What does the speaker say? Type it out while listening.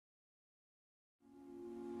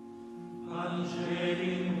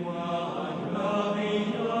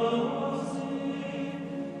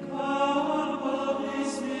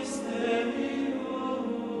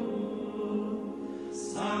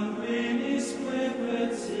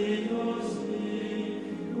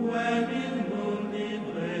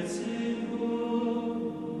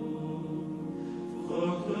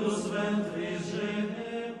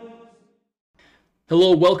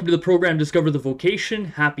Hello, welcome to the program Discover the Vocation.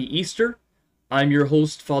 Happy Easter. I'm your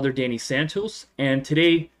host, Father Danny Santos, and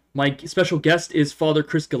today my special guest is Father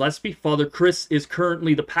Chris Gillespie. Father Chris is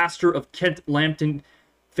currently the pastor of Kent Lambton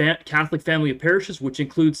Catholic Family of Parishes, which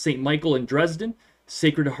includes St. Michael in Dresden,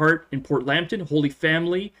 Sacred Heart in Port Lambton, Holy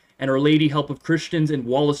Family, and Our Lady Help of Christians in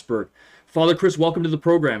Wallaceburg. Father Chris, welcome to the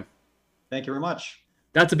program. Thank you very much.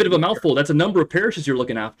 That's a bit of a mouthful. That's a number of parishes you're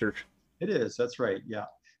looking after. It is. That's right. Yeah.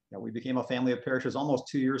 Yeah. We became a family of parishes almost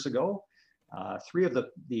 2 years ago. Three of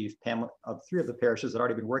three of the parishes had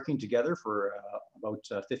already been working together for about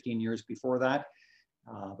 15 years before that.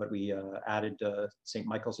 But we added St.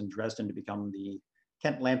 Michael's in Dresden to become the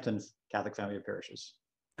Kent Lambton Catholic Family of Parishes.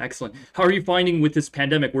 Excellent. How are you finding with this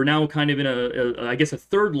pandemic? We're now kind of in I guess, a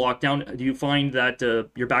third lockdown. Do you find that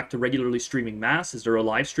you're back to regularly streaming mass? Is there a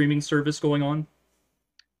live streaming service going on?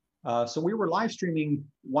 So we were live streaming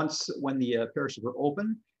once when the parishes were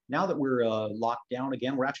open. Now that we're locked down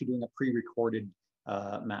again, we're actually doing a pre-recorded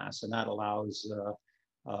mass, and that allows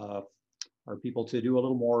our people to do a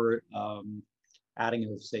little more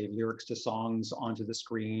adding of, say, lyrics to songs onto the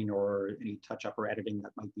screen or any touch-up or editing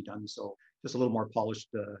that might be done. So just a little more polished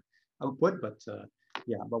output. But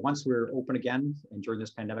yeah, but once we're open again, and during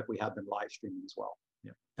this pandemic, we have been live streaming as well.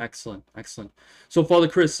 Yeah. Excellent, excellent. So, Father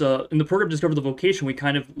Chris, in the program Discover the Vocation, we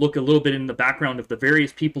kind of look a little bit in the background of the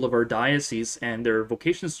various people of our diocese and their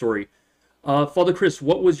vocation story. Father Chris,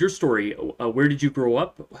 what was your story? Where did you grow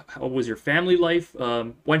up? How was your family life?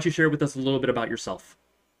 Why don't you share with us a little bit about yourself?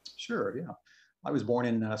 Sure, yeah. I was born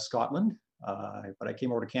in Scotland, but I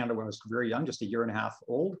came over to Canada when I was very young, just a year and a half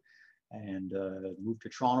old, and moved to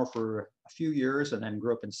Toronto for a few years and then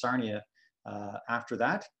grew up in Sarnia after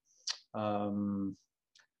that. Um,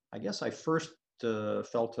 I guess I first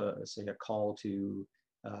felt say a call to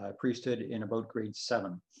priesthood in about grade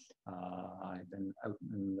 7. I've been out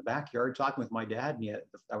in the backyard talking with my dad, and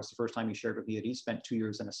that was the first time he shared with me that he spent 2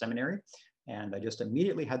 years in a seminary. And I just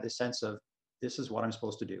immediately had this sense of, this is what I'm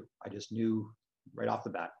supposed to do. I just knew right off the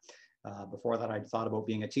bat. Before that, I'd thought about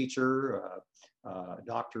being a teacher, a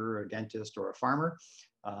doctor, a dentist, or a farmer.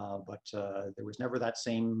 But there was never that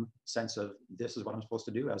same sense of, this is what I'm supposed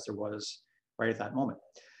to do, as there was right at that moment.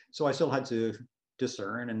 So I still had to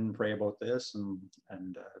discern and pray about this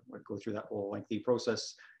and go through that whole lengthy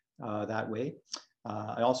process that way.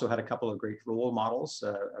 I also had a couple of great role models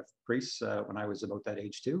of priests when I was about that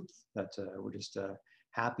age too, that were just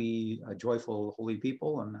happy, joyful, holy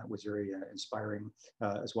people, and that was very inspiring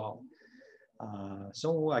as well.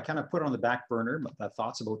 So I kind of put it on the back burner,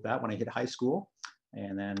 thoughts about that when I hit high school.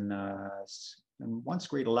 And then and once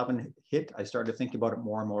grade 11 hit, I started thinking about it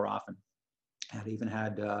more and more often. I even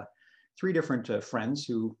had 3 different friends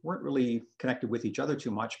who weren't really connected with each other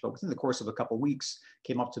too much, but within the course of a couple of weeks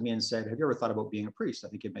came up to me and said, have you ever thought about being a priest? I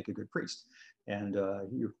think you'd make a good priest. And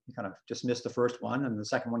you kind of just missed the first one, and the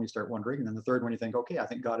second one you start wondering, and then the third one you think, okay, I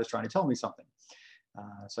think God is trying to tell me something.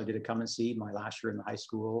 So I did a come and see my last year in the high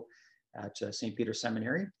school at St. Peter's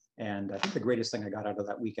Seminary. And I think the greatest thing I got out of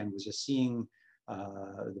that weekend was just seeing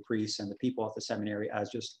the priests and the people at the seminary as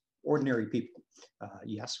just ordinary people,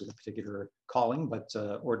 yes, with a particular calling, but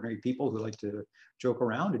ordinary people who like to joke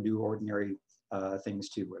around and do ordinary things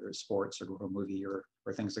too, whether it's sports or go to a movie or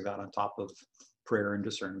things like that on top of prayer and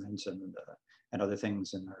discernment and other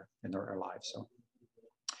things in our lives.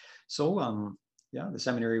 So yeah, the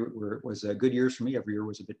seminary was good years for me. Every year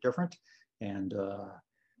was a bit different, and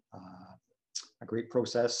a great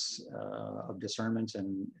process of discernment,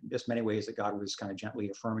 and just many ways that God was kind of gently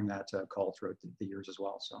affirming that call throughout the years as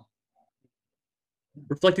well. So,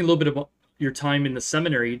 Reflecting a little bit about your time in the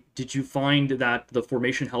seminary, did you find that the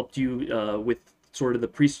formation helped you with sort of the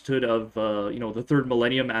priesthood of the third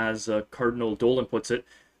millennium, as Cardinal Dolan puts it,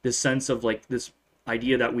 this sense of like this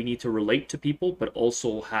idea that we need to relate to people, but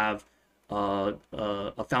also have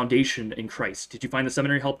a foundation in Christ? Did you find the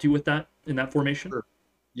seminary helped you with that in that formation? sure.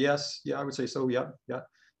 Yes, yeah, I would say so. Yeah, yeah,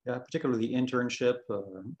 yeah. Particularly the internship,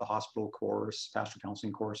 the hospital course, pastoral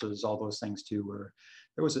counseling courses, all those things too. Where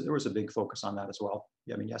there was a big focus on that as well.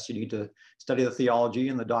 Yeah, I mean, yes, you need to study the theology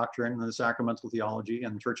and the doctrine and the sacramental theology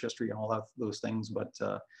and church history and all those things, but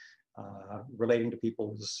relating to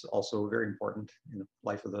people is also very important in the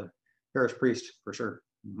life of the parish priest for sure.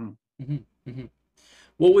 Mm-hmm. Hmm. Hmm.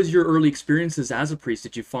 What was your early experiences as a priest?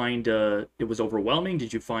 Did you find it was overwhelming?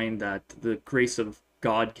 Did you find that the grace of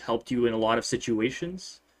God helped you in a lot of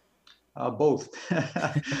situations? Both.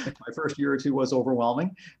 My first year or two was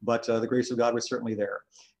overwhelming, but the grace of God was certainly there.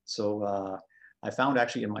 So I found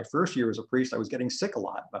actually in my first year as a priest, I was getting sick a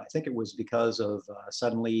lot, but I think it was because of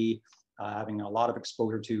suddenly having a lot of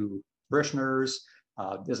exposure to parishioners,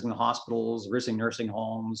 visiting the hospitals, visiting nursing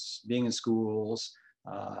homes, being in schools.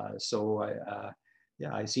 So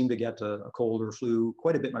yeah, I seemed to get a cold or flu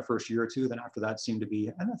quite a bit my first year or two. Then after that seemed to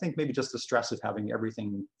be, and I think maybe just the stress of having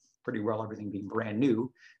everything pretty well, everything being brand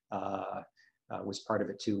new was part of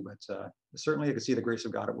it too. But certainly I could see the grace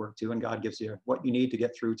of God at work too, and God gives you what you need to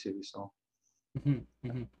get through too. So. Mhm,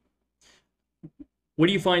 mhm. What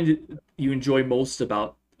do you find you enjoy most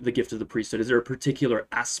about the gift of the priesthood? Is there a particular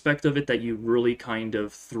aspect of it that you really kind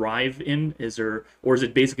of thrive in? Is there, or is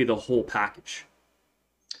it basically the whole package?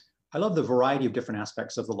 I love the variety of different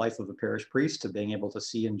aspects of the life of a parish priest, to being able to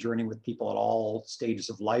see and journey with people at all stages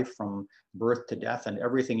of life, from birth to death and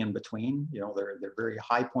everything in between. You know, they're very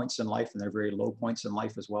high points in life and they're very low points in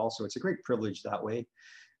life as well. So it's a great privilege that way.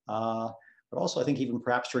 Uh, but also, I think even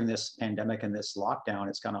perhaps during this pandemic and this lockdown,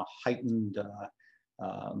 it's kind of heightened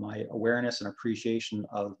my awareness and appreciation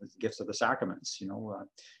of the gifts of the sacraments. You know,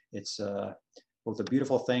 it's both a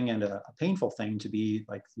beautiful thing and a painful thing to be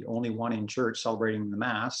like the only one in church celebrating the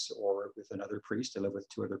mass, or with another priest. I live with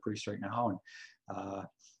two other priests right now,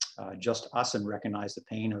 and just us, and recognize the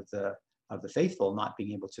pain of the faithful not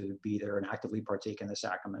being able to be there and actively partake in the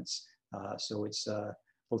sacraments. So it's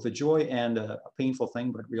both a joy and a painful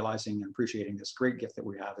thing, but realizing and appreciating this great gift that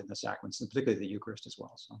we have in the sacraments, and particularly the Eucharist as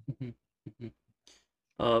well. So. Mhm,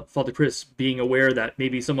 mhm. Father Chris, being aware that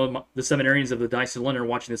maybe some of the seminarians of the Diocese of London are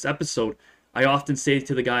watching this episode, I often say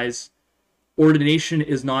to the guys, ordination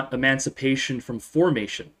is not emancipation from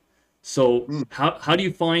formation. So Mm. how do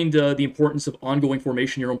you find the importance of ongoing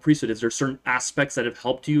formation in your own priesthood? Is there certain aspects that have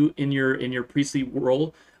helped you in your priestly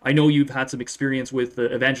role? I know you've had some experience with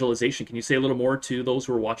evangelization. Can you say a little more to those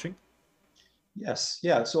who are watching? Yes,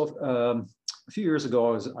 yeah. So a few years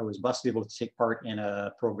ago, I was blessed to be able to take part in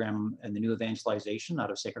a program in the new evangelization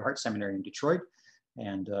out of Sacred Heart Seminary in Detroit,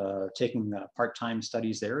 and taking part-time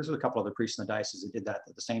studies there. There's a couple other priests in the diocese that did that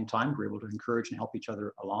at the same time. We were able to encourage and help each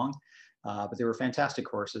other along. But they were fantastic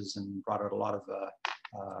courses and brought out a lot of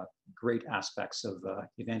great aspects of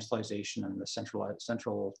evangelization and the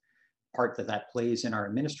central part that plays in our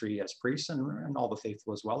ministry as priests, and all the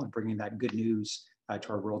faithful as well, and bringing that good news to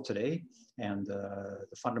our world today, and the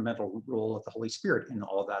fundamental role of the Holy Spirit in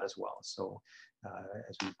all of that as well. So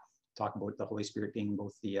as we talk about the Holy Spirit being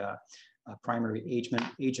both the primary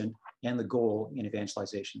agent and the goal in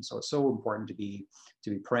evangelization. So it's so important to be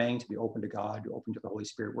praying, to be open to God, open to the Holy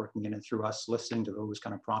Spirit working in and through us, listening to those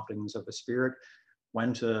kind of promptings of the Spirit,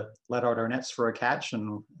 when to let out our nets for a catch,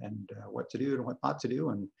 and what to do and what not to do.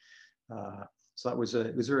 And so that was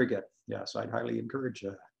it was very good. Yeah, so I'd highly encourage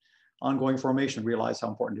ongoing formation. Realize how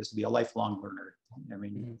important it is to be a lifelong learner. I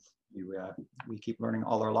mean, Mhm. we keep learning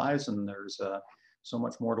all our lives, and there's so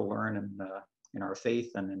much more to learn in our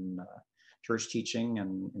faith and in church teaching,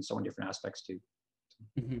 and in so many different aspects too.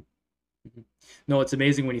 Mhm. Mhm. No, it's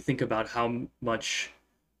amazing when you think about how much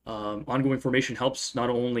ongoing formation helps not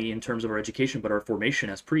only in terms of our education but our formation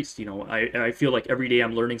as priests. You know, I feel like every day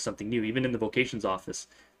I'm learning something new, even in the vocations office.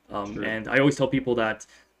 Sure. And I always tell people that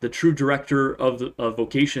the true director of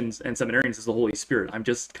vocations and seminarians is the Holy Spirit. I'm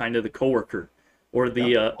just kind of the coworker or Yeah,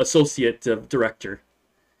 the associate director.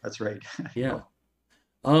 that's right. Yeah.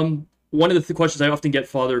 Well, One of the questions I often get,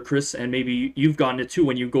 Father Chris, and maybe you've gotten it too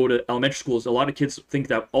when you go to elementary schools, a lot of kids think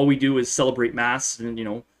that all we do is celebrate mass and, you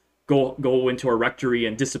know, go into our rectory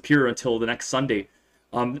and disappear until the next Sunday.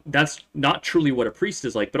 That's not truly what a priest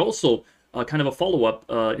is like, but also kind of a follow up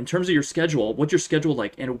in terms of your schedule. What's your schedule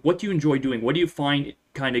like, and what do you enjoy doing? What do you find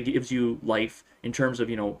kind of gives you life in terms of,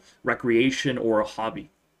 you know, recreation or a hobby?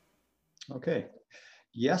 okay.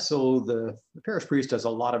 Yeah, so the parish priest does a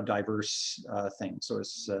lot of diverse things. So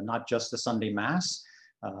it's not just the Sunday Mass,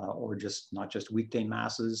 or just not just weekday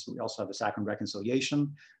masses. We also have the Sacrament of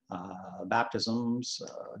Reconciliation, baptisms,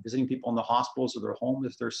 visiting people in the hospitals or their home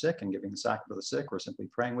if they're sick, and giving the sacrament to the sick, or simply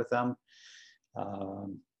praying with them.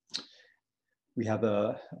 Um, we have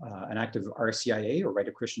an active RCIA, or Rite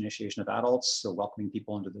of Christian Initiation of Adults, so welcoming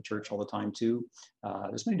people into the church all the time too.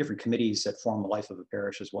 There's many different committees that form the life of a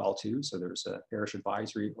parish as well too. So there's a parish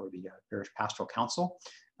advisory, or the parish pastoral council,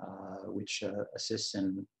 which assists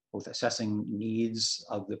in both assessing needs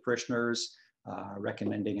of the parishioners,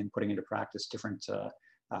 recommending and putting into practice different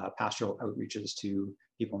pastoral outreaches to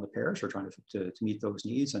people in the parish, or trying to meet those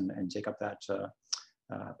needs, and take up that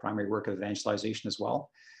primary work of evangelization as well.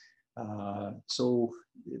 So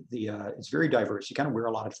it's very diverse. You kind of wear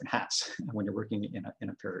a lot of different hats when you're working in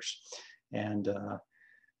a parish. And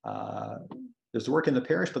uh, there's work in the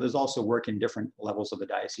parish, but there's also work in different levels of the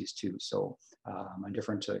diocese too. So on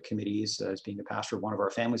different committees, as being a pastor of one of our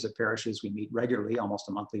families of parishes, we meet regularly, almost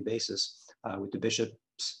a monthly basis, with the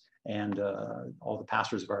bishops and all the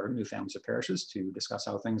pastors of our new families of parishes, to discuss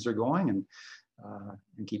how things are going,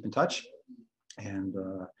 and keep in touch. And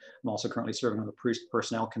I'm also currently serving on the priest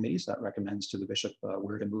personnel committees that recommends to the bishop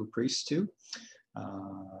where to move priests to.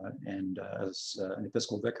 And as an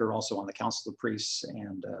Episcopal vicar, also on the Council of Priests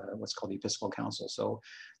and what's called the Episcopal Council. So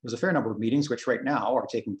there's a fair number of meetings, which right now are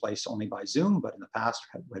taking place only by Zoom, but in the past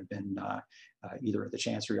had been either at the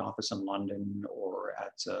Chancery Office in London or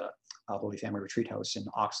at Holy Family Retreat House in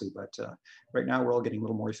Oxley. But right now we're all getting a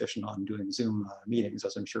little more efficient on doing Zoom meetings,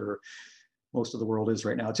 as I'm sure most of the world is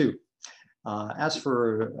right now too. As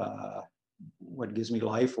for what gives me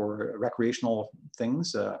life or recreational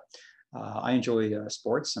things, I enjoy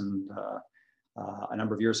sports, and a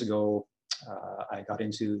number of years ago, I got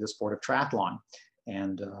into the sport of triathlon,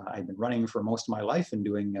 and I've been running for most of my life and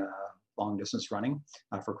doing long distance running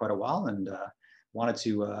for quite a while, and wanted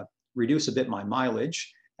to reduce a bit my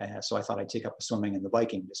mileage. So I thought I'd take up the swimming and the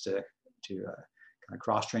biking just to kind of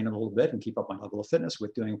cross train a little bit and keep up my level of fitness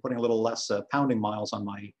with putting a little less pounding miles on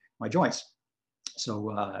my joints.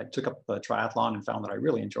 So I took up triathlon and found that I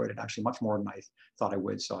really enjoyed it, actually much more than I thought I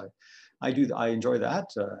would. So I enjoy that.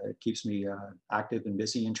 It keeps me active and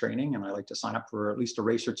busy in training, and I like to sign up for at least a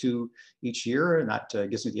race or two each year, and that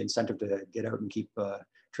gives me the incentive to get out and keep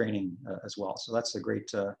training as well. So that's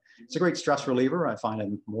it's a great stress reliever. I find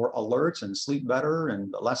I'm more alert and sleep better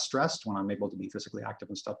and less stressed when I'm able to be physically active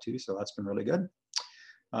and stuff too. So that's been really good.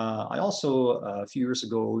 I also, a few years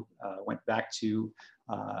ago, went back to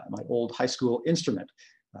my old high school instrument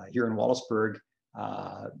here in Wallaceburg.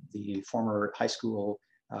 The former high school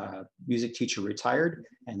music teacher retired,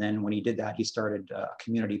 and then when he did that, he started a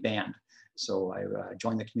community band. So I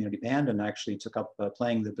joined the community band and actually took up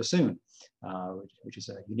playing the bassoon, which is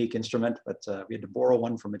a unique instrument, but we had to borrow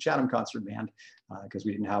one from a Chatham concert band because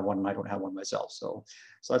we didn't have one and I don't have one myself. So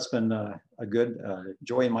that's been a good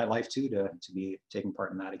joy in my life too, to be taking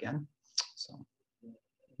part in that again. So.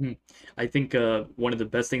 I think one of the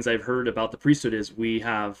best things I've heard about the priesthood is we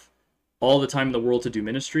have all the time in the world to do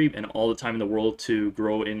ministry and all the time in the world to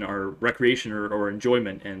grow in our recreation or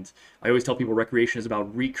enjoyment. And I always tell people recreation is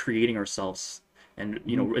about recreating ourselves. And,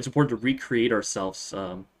 you know, it's important to recreate ourselves.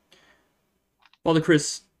 Father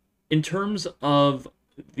Chris, in terms of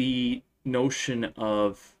the notion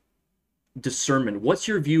of discernment, what's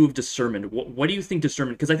your view of discernment? What do you think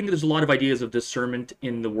discernment? Because I think there's a lot of ideas of discernment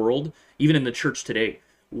in the world, even in the church today.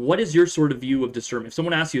 What is your sort of view of discernment? If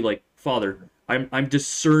someone asks you, like, Father, I'm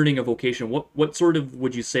discerning a vocation, what sort of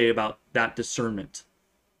would you say about that discernment?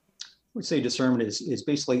 I would say discernment is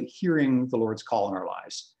basically hearing the Lord's call in our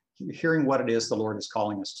lives, hearing what it is the Lord is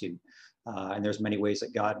calling us to. And there's many ways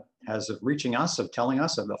that God has of reaching us, of telling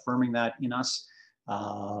us, of affirming that in us.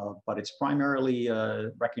 But it's primarily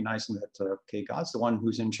recognizing that, okay, God's the one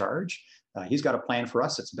who's in charge. He's got a plan for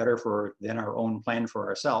us. It's better than our own plan for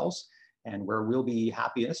ourselves. And where we'll be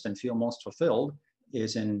happiest and feel most fulfilled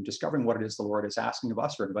is in discovering what it is the Lord is asking of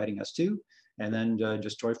us or inviting us to, and then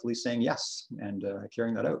just joyfully saying yes and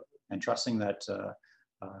carrying that out and trusting that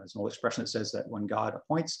there's an old expression that says that when God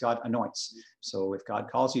appoints, God anoints. So if God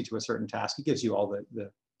calls you to a certain task, he gives you all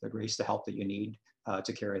the grace, the help that you need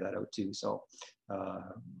to carry that out too. So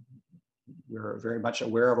we're very much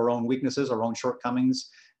aware of our own weaknesses, our own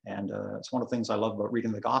shortcomings. And it's one of the things I love about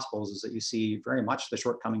reading the Gospels is that you see very much the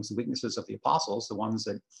shortcomings and weaknesses of the apostles, the ones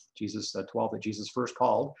that the 12 that Jesus first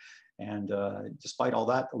called. And despite all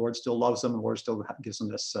that, the Lord still loves them. The Lord still gives them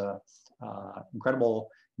this incredible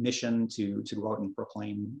mission to go out and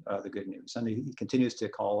proclaim the good news. And he continues to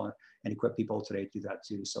call and equip people today to do that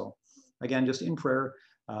too. So again, just in prayer,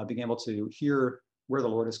 being able to hear where the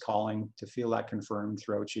Lord is calling, to feel that confirmed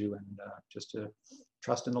throughout you, and just to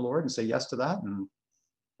trust in the Lord and say yes to that.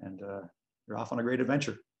 And you're off on a great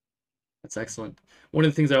adventure. That's excellent. One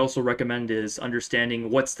of the things I also recommend is understanding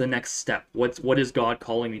what's the next step. What is God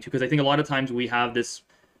calling me to? Because I think a lot of times we have this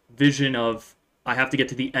vision of I have to get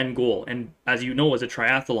to the end goal. And as you know, as a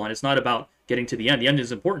triathlon, it's not about getting to the end. The end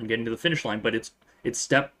is important, getting to the finish line, but it's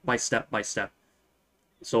step by step by step.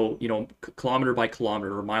 So, you know, kilometer by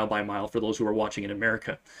kilometer or mile by mile for those who are watching in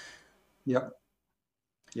America. Yep.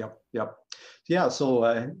 Yeah, so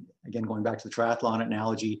again, going back to the triathlon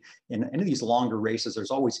analogy, in any of these longer races,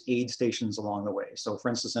 there's always aid stations along the way. So for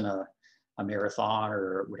instance, in a marathon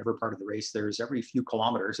or whatever part of the race, there's every few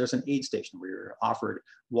kilometers, there's an aid station where you're offered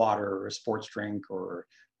water or a sports drink, or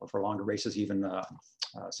for longer races, even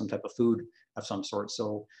some type of food of some sort.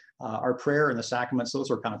 So our prayer and the sacraments, those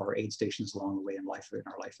are kind of our aid stations along the way in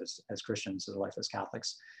our life as Christians, in our life as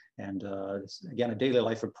Catholics. And again, a daily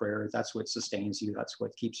life of prayer, that's what sustains you. That's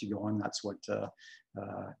what keeps you going. That's what the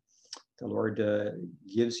Lord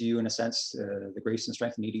gives you, in a sense, the grace and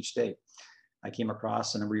strength you need each day. I came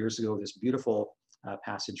across a number of years ago this beautiful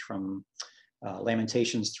passage from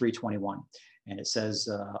Lamentations 3:21. And it says,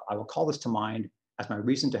 I will call this to mind as my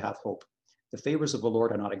reason to have hope. The favors of the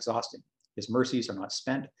Lord are not exhausting. His mercies are not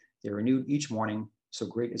spent. They are renewed each morning. So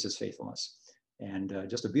great is his faithfulness. And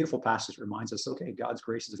just a beautiful passage reminds us, okay, God's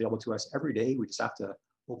grace is available to us every day. We just have to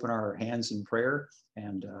open our hands in prayer,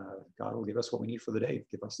 and God will give us what we need for the day.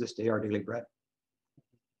 Give us this day our daily bread.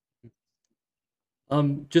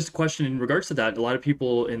 Just a question in regards to that. A lot of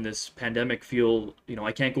people in this pandemic feel,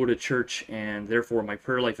 I can't go to church and therefore my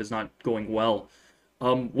prayer life is not going well.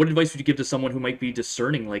 What advice would you give to someone who might be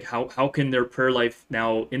discerning? Like how can their prayer life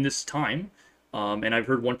now in this time? And I've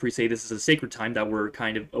heard one priest say this is a sacred time that we're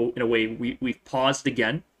kind of, in a way, we've paused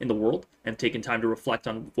again in the world and taken time to reflect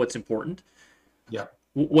on what's important. Yeah.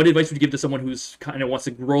 What advice would you give to someone who's kind of wants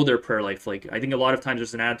to grow their prayer life? Like, I think a lot of times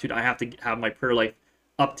there's an attitude, I have to have my prayer life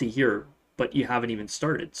up to here, but you haven't even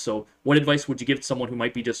started. So what advice would you give to someone who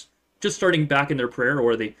might be just starting back in their prayer,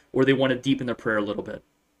 or they want to deepen their prayer a little bit?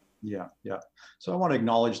 Yeah. So I want to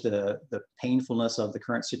acknowledge the painfulness of the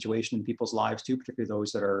current situation in people's lives too, particularly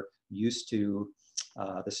those that are used to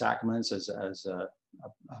the sacraments as a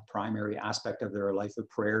primary aspect of their life of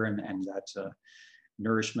prayer, and that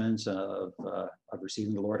nourishment of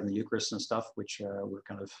receiving the Lord in the Eucharist and stuff, which we're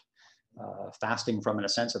kind of fasting from in a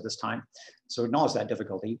sense at this time. So acknowledge that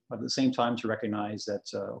difficulty, but at the same time to recognize that,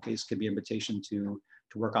 okay, this could be an invitation to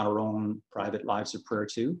work on our own private lives of prayer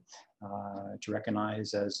too, to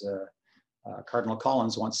recognize, as Cardinal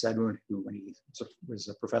Collins once said when he was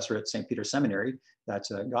a professor at St. Peter's Seminary, that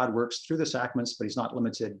God works through the sacraments, but he's not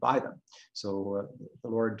limited by them. So the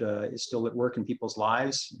Lord is still at work in people's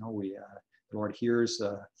lives. The Lord hears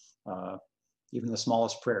even the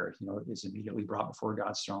smallest prayer, is immediately brought before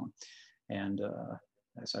God's throne. And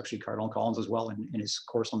that's actually Cardinal Collins as well in his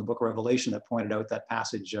course on the Book of Revelation that pointed out that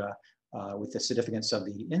passage with the significance of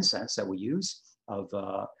the incense that we use, of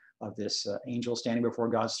this angel standing before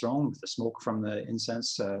God's throne with the smoke from the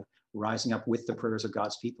incense rising up with the prayers of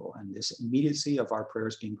God's people, and this immediacy of our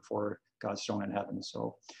prayers being before God's throne in heaven.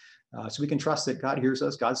 So we can trust that God hears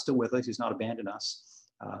us, God's still with us, he's not abandoned us.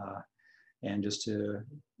 And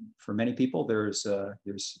for many people, there's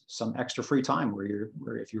some extra free time where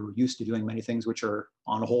if you're used to doing many things which are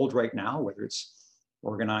on hold right now, whether it's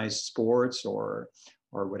organized sports or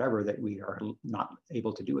whatever that we are not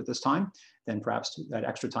able to do at this time, then perhaps that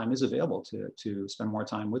extra time is available to spend more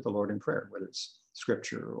time with the Lord in prayer, whether it's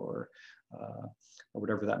scripture or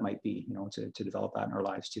whatever that might be, to develop that in our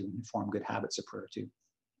lives, to form good habits of prayer too.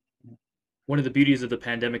 One of the beauties of the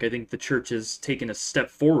pandemic, I think the church has taken a step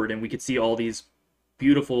forward, and we could see all these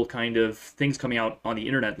beautiful kind of things coming out on the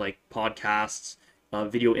internet, like podcasts,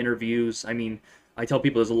 video interviews. I mean, I tell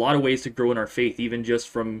people there's a lot of ways to grow in our faith, even just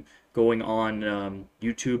from going on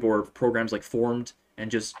YouTube or programs like Formed,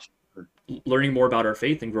 and just learning more about our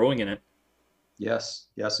faith and growing in it. Yes,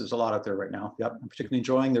 there's a lot out there right now. Yep, I'm particularly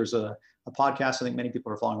enjoying. There's a podcast I think many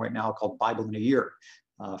people are following right now called Bible in a Year,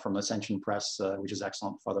 from Ascension Press, which is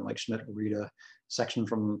excellent. Father Mike Schmidt will read a section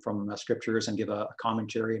from scriptures and give a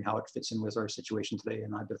commentary and how it fits in with our situation today.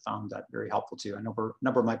 And I've found that very helpful too. I know a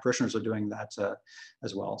number of my parishioners are doing that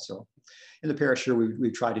as well. So in the parish here,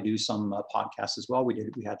 we tried to do some podcasts as well. We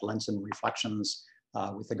had Lenten reflections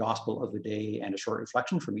with the gospel of the day and a short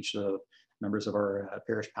reflection from each of the members of our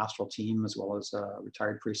parish pastoral team, as well as a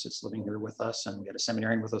retired priest that's living here with us. And we had a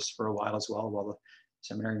seminarian with us for a while as well, while the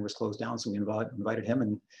seminary was closed down, so we invited him,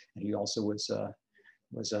 and he also was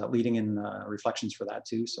leading in reflections for that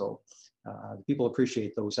too. So people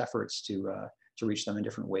appreciate those efforts to reach them in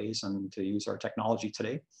different ways and to use our technology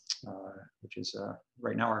today, which is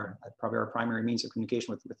right now probably our primary means of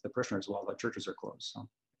communication with the parishioners while the churches are closed.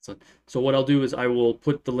 So what I'll do is I will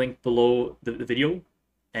put the link below the video,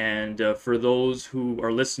 and for those who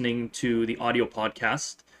are listening to the audio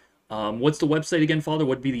podcast, what's the website again, Father?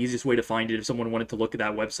 What would be the easiest way to find it if someone wanted to look at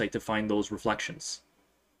that website to find those reflections?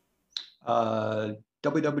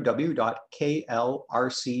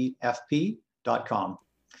 www.klrcfp.com.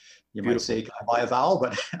 You might say, can I buy a vowel?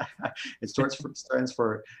 But it stands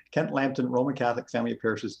for Kent Lambton Roman Catholic Family of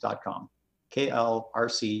Parishes.com.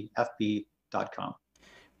 klrcfp.com.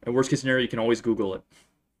 And worst case scenario, you can always Google it.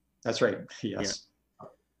 That's right. Yes. Yeah.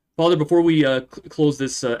 Father, before we close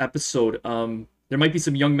this episode, there might be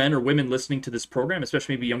some young men or women listening to this program,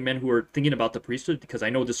 especially maybe young men who are thinking about the priesthood, because I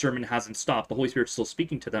know the sermon hasn't stopped. The Holy Spirit's still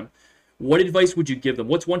speaking to them. What advice would you give them?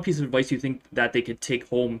 What's one piece of advice you think that they could take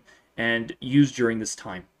home and use during this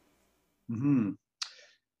time? Mm-hmm.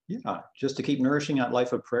 Yeah, just to keep nourishing that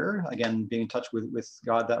life of prayer. Again, being in touch with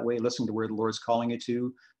God that way, listening to where the Lord's calling you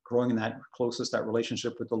to, growing in that that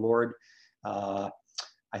relationship with the Lord. I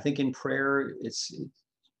think in prayer, it's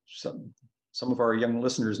some of our young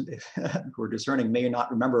listeners who are discerning may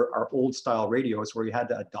not remember our old style radios where you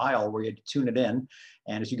had a dial where you had to tune it in.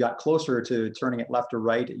 And as you got closer to turning it left or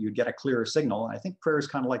right, you'd get a clearer signal. And I think prayer is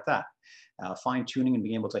kind of like that. Fine tuning and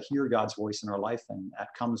being able to hear God's voice in our life. And that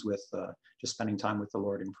comes with just spending time with the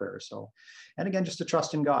Lord in prayer. So, and again, just to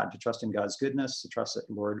trust in God, to trust in God's goodness, to trust that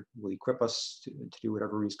the Lord will equip us to do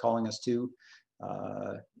whatever he's calling us to.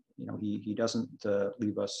 He doesn't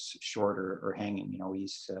leave us short or hanging.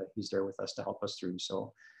 He's there with us to help us through.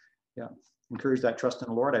 So yeah, encourage that trust in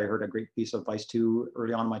the Lord. I heard a great piece of advice too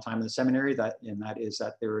early on in my time in the seminary, that is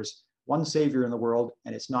that there is one Savior in the world,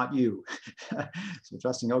 and it's not you. So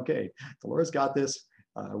trusting, okay, the Lord's got this.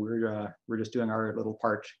 We're just doing our little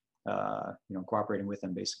part, cooperating with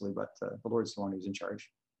him basically, but the Lord's the one who's in charge.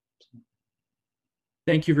 So.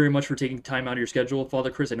 Thank you very much for taking time out of your schedule, Father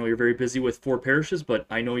Chris. I know you're very busy with 4 parishes, but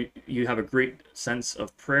I know you have a great sense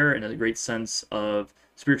of prayer and a great sense of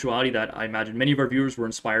spirituality that I imagine many of our viewers were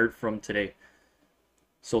inspired from today.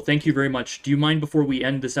 So thank you very much. Do you mind, before we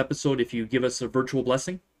end this episode, if you give us a virtual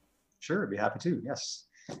blessing? Sure, I'd be happy to. Yes.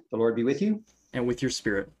 The Lord be with you. And with your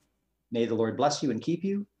spirit. May the Lord bless you and keep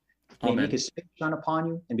you. May he make his face shine upon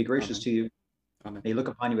you and be gracious to you. Amen. May he look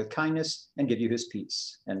upon you with kindness and give you his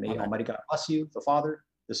peace. And may Almighty God bless you, the Father,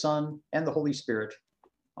 the Son, and the Holy Spirit.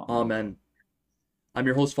 Amen. I'm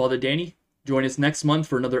your host, Father Danny. Join us next month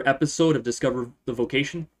for another episode of Discover the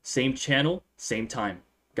Vocation. Same channel, same time.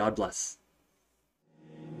 God bless.